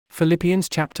Philippians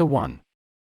chapter 1.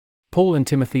 Paul and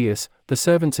Timotheus, the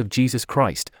servants of Jesus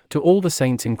Christ, to all the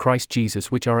saints in Christ Jesus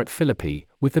which are at Philippi,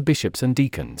 with the bishops and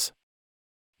deacons.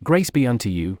 Grace be unto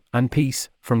you, and peace,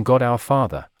 from God our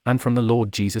Father, and from the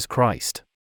Lord Jesus Christ.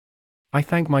 I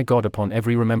thank my God upon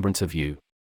every remembrance of you,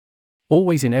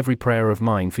 always in every prayer of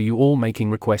mine for you all, making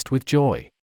request with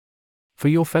joy, for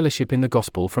your fellowship in the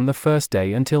gospel from the first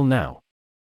day until now.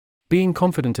 Being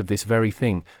confident of this very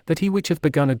thing, that he which hath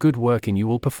begun a good work in you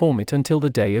will perform it until the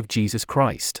day of Jesus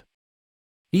Christ.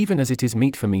 Even as it is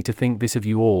meet for me to think this of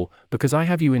you all, because I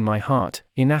have you in my heart,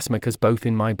 inasmuch as both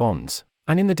in my bonds,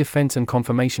 and in the defense and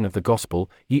confirmation of the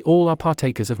gospel, ye all are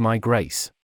partakers of my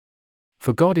grace.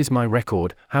 For God is my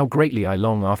record, how greatly I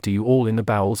long after you all in the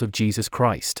bowels of Jesus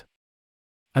Christ.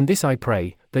 And this I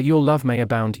pray, that your love may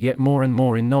abound yet more and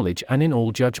more in knowledge and in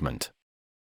all judgment,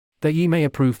 that ye may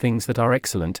approve things that are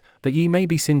excellent, that ye may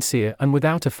be sincere and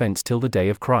without offense till the day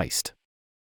of Christ,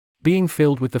 being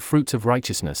filled with the fruits of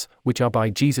righteousness, which are by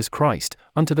Jesus Christ,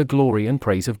 unto the glory and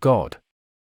praise of God.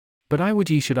 But I would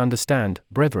ye should understand,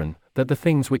 brethren, that the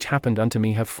things which happened unto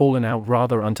me have fallen out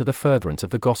rather unto the furtherance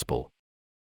of the gospel,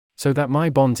 so that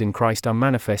my bonds in Christ are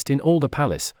manifest in all the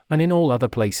palace, and in all other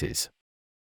places.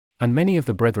 And many of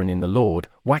the brethren in the Lord,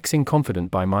 waxing confident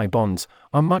by my bonds,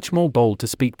 are much more bold to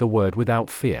speak the word without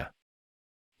fear.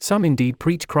 Some indeed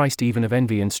preach Christ even of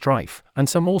envy and strife, and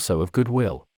some also of good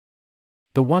will.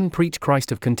 The one preach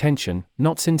Christ of contention,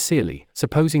 not sincerely,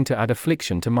 supposing to add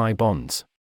affliction to my bonds.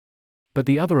 But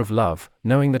the other of love,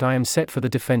 knowing that I am set for the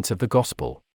defense of the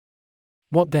gospel.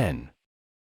 What then?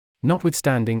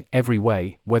 Notwithstanding, every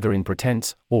way, whether in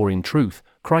pretense, or in truth,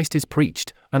 Christ is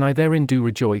preached, and I therein do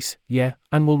rejoice, yea,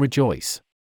 and will rejoice.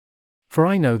 For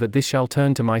I know that this shall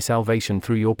turn to my salvation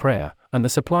through your prayer, and the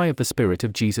supply of the Spirit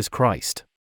of Jesus Christ.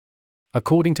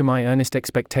 According to my earnest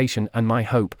expectation and my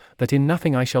hope, that in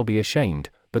nothing I shall be ashamed,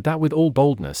 but that with all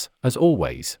boldness, as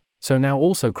always, so now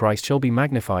also Christ shall be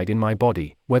magnified in my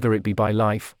body, whether it be by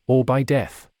life, or by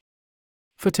death.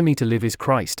 For to me to live is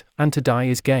Christ, and to die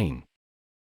is gain.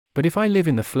 But if I live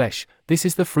in the flesh, this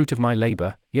is the fruit of my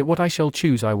labor, yet what I shall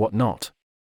choose I wot not.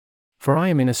 For I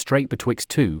am in a strait betwixt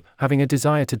two, having a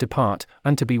desire to depart,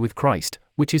 and to be with Christ,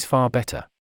 which is far better.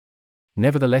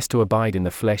 Nevertheless to abide in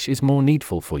the flesh is more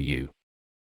needful for you.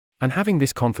 And having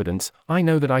this confidence, I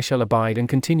know that I shall abide and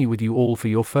continue with you all for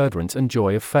your furtherance and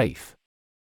joy of faith,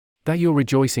 that your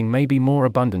rejoicing may be more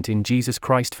abundant in Jesus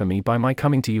Christ for me by my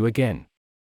coming to you again.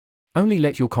 Only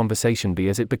let your conversation be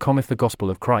as it becometh the gospel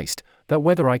of Christ, that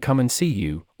whether I come and see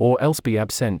you, or else be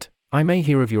absent, I may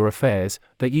hear of your affairs,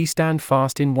 that ye stand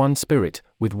fast in one spirit,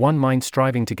 with one mind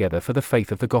striving together for the faith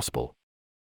of the gospel.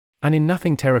 And in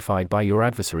nothing terrified by your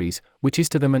adversaries, which is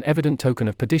to them an evident token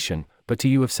of perdition, but to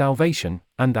you of salvation,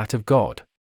 and that of God.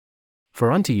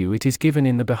 For unto you it is given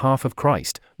in the behalf of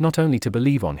Christ, not only to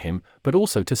believe on him, but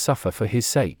also to suffer for his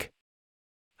sake,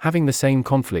 having the same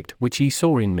conflict which ye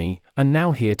saw in me, and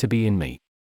now hear to be in me.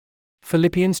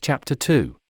 Philippians chapter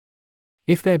 2.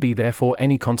 If there be therefore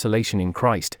any consolation in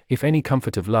Christ, if any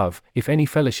comfort of love, if any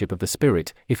fellowship of the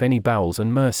Spirit, if any bowels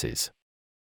and mercies,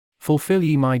 fulfill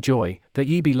ye my joy, that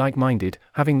ye be like-minded,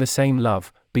 having the same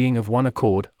love, being of one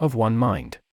accord, of one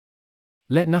mind.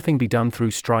 Let nothing be done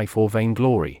through strife or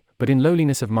vainglory, but in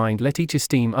lowliness of mind let each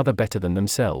esteem other better than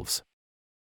themselves.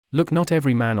 Look not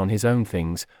every man on his own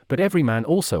things, but every man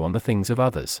also on the things of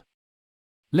others.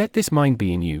 Let this mind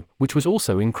be in you, which was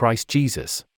also in Christ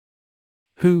Jesus,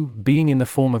 who, being in the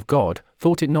form of God,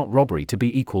 thought it not robbery to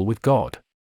be equal with God,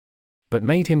 but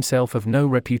made himself of no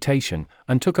reputation,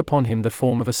 and took upon him the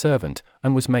form of a servant,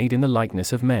 and was made in the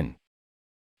likeness of men.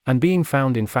 And being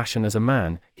found in fashion as a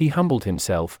man, he humbled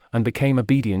himself, and became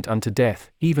obedient unto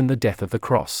death, even the death of the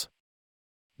cross.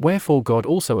 Wherefore God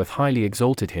also hath highly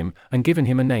exalted him, and given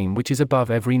him a name which is above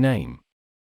every name,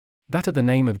 that at the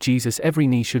name of Jesus every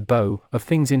knee should bow, of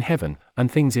things in heaven,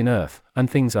 and things in earth, and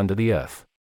things under the earth,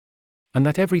 and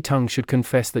that every tongue should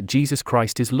confess that Jesus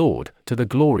Christ is Lord, to the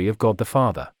glory of God the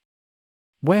Father.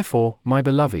 Wherefore, my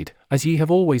beloved, as ye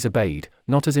have always obeyed,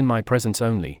 not as in my presence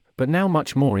only, but now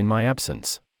much more in my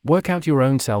absence, work out your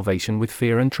own salvation with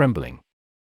fear and trembling.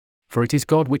 For it is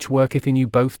God which worketh in you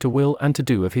both to will and to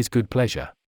do of his good pleasure.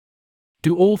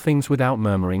 Do all things without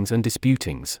murmurings and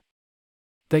disputings,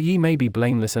 that ye may be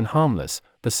blameless and harmless,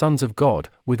 the sons of God,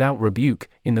 without rebuke,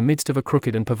 in the midst of a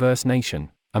crooked and perverse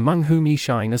nation, among whom ye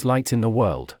shine as lights in the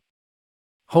world,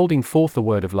 holding forth the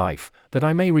word of life, that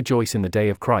I may rejoice in the day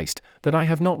of Christ, that I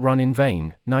have not run in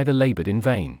vain, neither labored in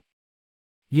vain.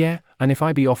 Yea, and if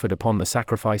I be offered upon the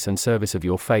sacrifice and service of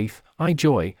your faith, I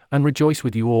joy, and rejoice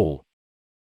with you all.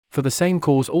 For the same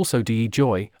cause also do ye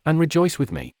joy, and rejoice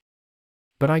with me.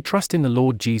 But I trust in the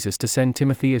Lord Jesus to send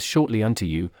Timotheus shortly unto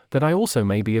you, that I also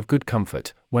may be of good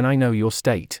comfort, when I know your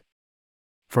state.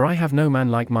 For I have no man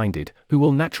like-minded, who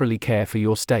will naturally care for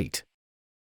your state.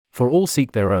 For all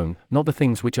seek their own, not the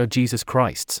things which are Jesus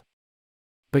Christ's.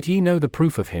 But ye know the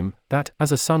proof of him, that,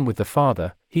 as a son with the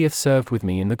Father, he hath served with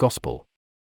me in the gospel.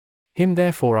 Him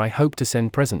therefore I hope to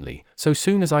send presently, so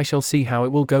soon as I shall see how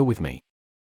it will go with me.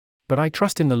 But I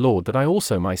trust in the Lord that I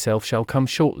also myself shall come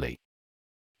shortly.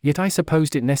 Yet I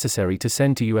supposed it necessary to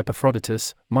send to you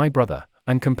Epaphroditus, my brother,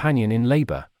 and companion in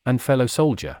labor, and fellow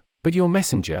soldier, but your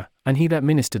messenger, and he that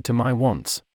ministered to my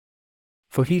wants.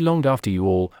 For he longed after you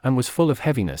all, and was full of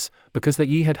heaviness, because that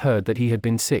ye had heard that he had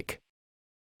been sick.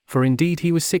 For indeed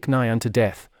he was sick nigh unto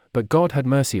death, but God had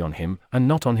mercy on him, and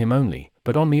not on him only,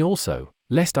 but on me also,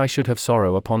 lest I should have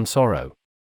sorrow upon sorrow.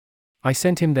 I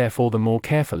sent him therefore the more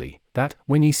carefully, that,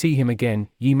 when ye see him again,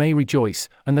 ye may rejoice,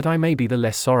 and that I may be the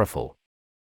less sorrowful.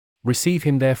 Receive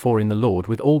him therefore in the Lord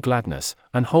with all gladness,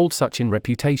 and hold such in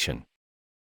reputation.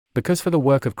 Because for the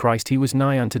work of Christ he was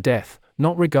nigh unto death,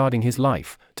 not regarding his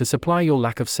life, to supply your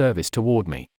lack of service toward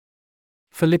me.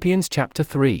 Philippians chapter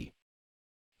 3.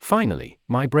 Finally,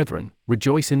 my brethren,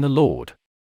 rejoice in the Lord.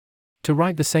 To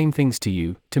write the same things to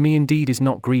you, to me indeed is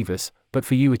not grievous, but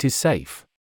for you it is safe.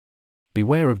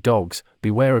 Beware of dogs,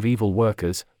 beware of evil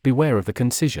workers, beware of the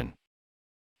concision.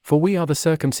 For we are the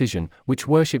circumcision, which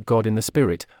worship God in the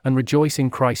Spirit, and rejoice in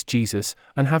Christ Jesus,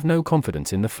 and have no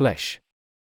confidence in the flesh.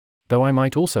 Though I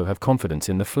might also have confidence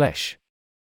in the flesh.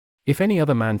 If any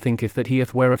other man thinketh that he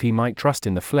hath whereof he might trust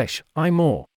in the flesh, I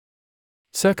more.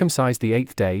 Circumcised the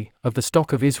 8th day, of the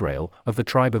stock of Israel, of the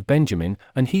tribe of Benjamin,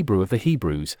 and Hebrew of the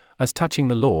Hebrews, as touching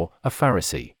the law, a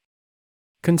Pharisee.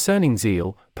 Concerning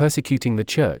zeal, persecuting the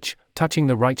church, touching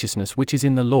the righteousness which is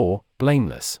in the law,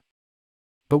 blameless.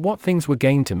 But what things were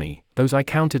gain to me, those I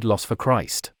counted loss for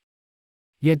Christ.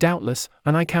 Yea doubtless,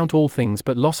 and I count all things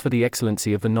but loss for the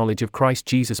excellency of the knowledge of Christ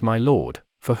Jesus my Lord,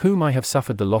 for whom I have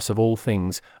suffered the loss of all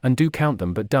things, and do count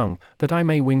them but dung, that I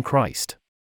may win Christ.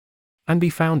 And be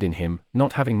found in him,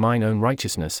 not having mine own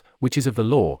righteousness, which is of the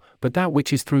law, but that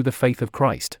which is through the faith of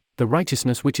Christ, the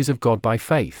righteousness which is of God by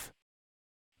faith.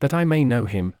 That I may know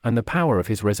him, and the power of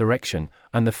his resurrection,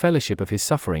 and the fellowship of his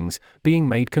sufferings, being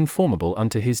made conformable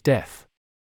unto his death.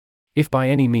 If by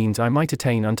any means I might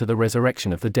attain unto the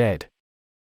resurrection of the dead.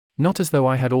 Not as though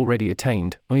I had already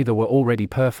attained, either were already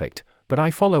perfect, but I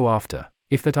follow after,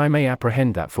 if that I may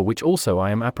apprehend that for which also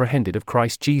I am apprehended of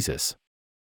Christ Jesus.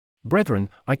 Brethren,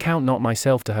 I count not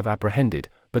myself to have apprehended,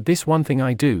 but this one thing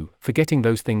I do, forgetting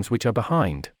those things which are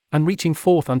behind, and reaching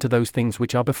forth unto those things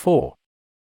which are before.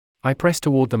 I press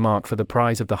toward the mark for the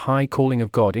prize of the high calling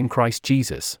of God in Christ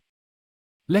Jesus.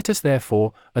 Let us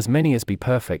therefore, as many as be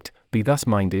perfect, be thus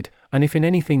minded, and if in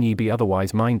anything ye be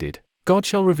otherwise minded, God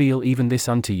shall reveal even this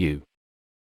unto you.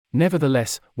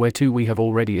 Nevertheless, whereto we have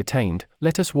already attained,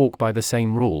 let us walk by the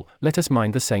same rule, let us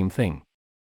mind the same thing.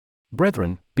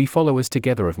 Brethren, be followers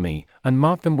together of me, and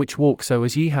mark them which walk so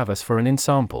as ye have us for an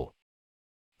ensample.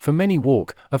 For many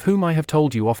walk, of whom I have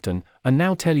told you often, and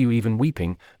now tell you even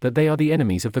weeping, that they are the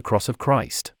enemies of the cross of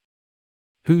Christ.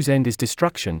 Whose end is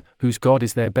destruction, whose God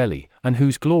is their belly, and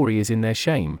whose glory is in their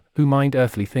shame, who mind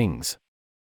earthly things.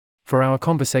 For our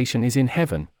conversation is in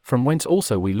heaven, from whence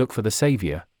also we look for the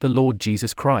Saviour, the Lord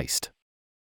Jesus Christ.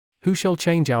 Who shall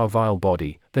change our vile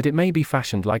body, that it may be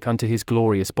fashioned like unto his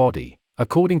glorious body,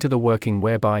 according to the working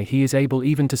whereby he is able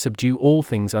even to subdue all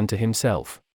things unto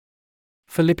himself.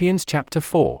 Philippians chapter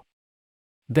 4.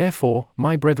 Therefore,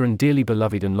 my brethren dearly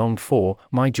beloved and longed for,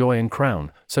 my joy and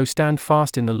crown, so stand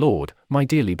fast in the Lord, my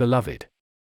dearly beloved.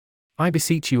 I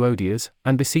beseech Euodias,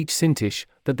 and beseech Syntyche,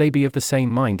 that they be of the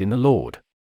same mind in the Lord.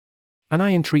 And I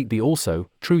entreat thee also,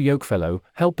 true yokefellow,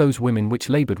 help those women which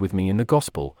labored with me in the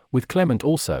gospel, with Clement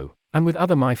also, and with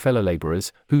other my fellow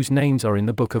laborers, whose names are in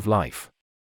the book of life.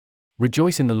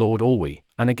 Rejoice in the Lord always,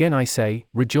 and again I say,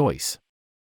 rejoice.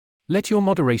 Let your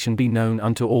moderation be known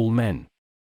unto all men.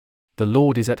 The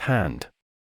Lord is at hand.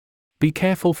 Be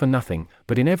careful for nothing,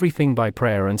 but in everything by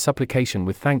prayer and supplication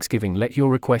with thanksgiving let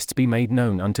your requests be made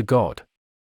known unto God.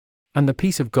 And the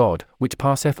peace of God, which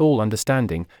passeth all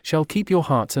understanding, shall keep your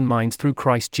hearts and minds through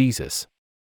Christ Jesus.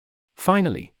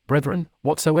 Finally, brethren,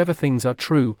 whatsoever things are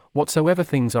true, whatsoever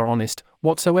things are honest,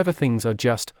 whatsoever things are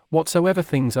just, whatsoever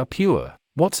things are pure,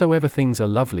 whatsoever things are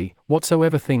lovely,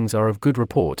 whatsoever things are of good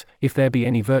report, if there be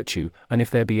any virtue, and if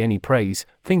there be any praise,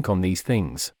 think on these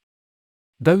things.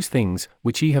 Those things,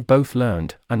 which ye have both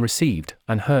learned, and received,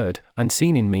 and heard, and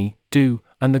seen in me, do,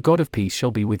 and the God of peace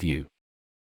shall be with you.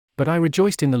 But I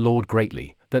rejoiced in the Lord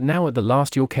greatly, that now at the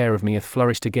last your care of me hath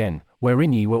flourished again,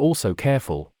 wherein ye were also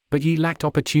careful, but ye lacked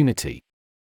opportunity.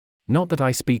 Not that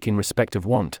I speak in respect of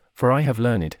want, for I have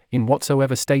learned, in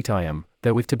whatsoever state I am,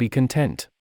 therewith to be content.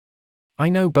 I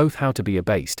know both how to be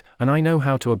abased, and I know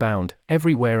how to abound.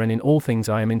 Everywhere and in all things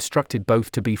I am instructed both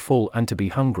to be full and to be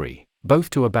hungry, both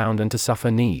to abound and to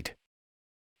suffer need.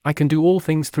 I can do all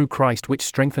things through Christ which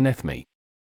strengtheneth me.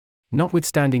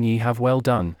 Notwithstanding ye have well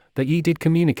done, that ye did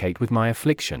communicate with my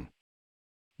affliction.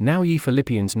 Now ye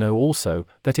Philippians know also,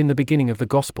 that in the beginning of the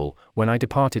gospel, when I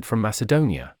departed from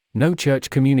Macedonia, no church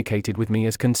communicated with me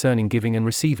as concerning giving and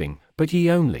receiving, but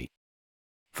ye only.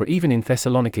 For even in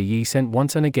Thessalonica ye sent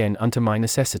once and again unto my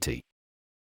necessity.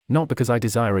 Not because I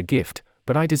desire a gift,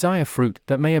 but I desire fruit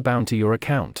that may abound to your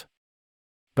account.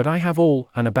 But I have all,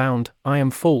 and abound, I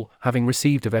am full, having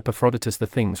received of Epaphroditus the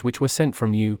things which were sent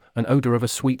from you, an odor of a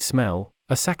sweet smell,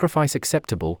 a sacrifice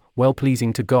acceptable,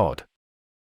 well-pleasing to God.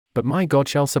 But my God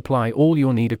shall supply all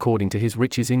your need according to his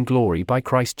riches in glory by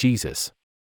Christ Jesus.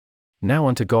 Now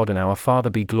unto God and our Father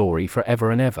be glory for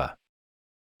ever and ever.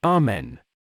 Amen.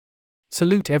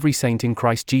 Salute every saint in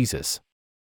Christ Jesus.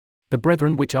 The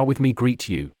brethren which are with me greet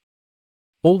you.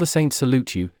 All the saints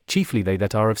salute you, chiefly they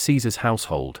that are of Caesar's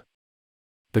household.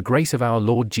 The grace of our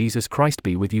Lord Jesus Christ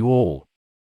be with you all.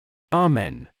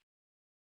 Amen.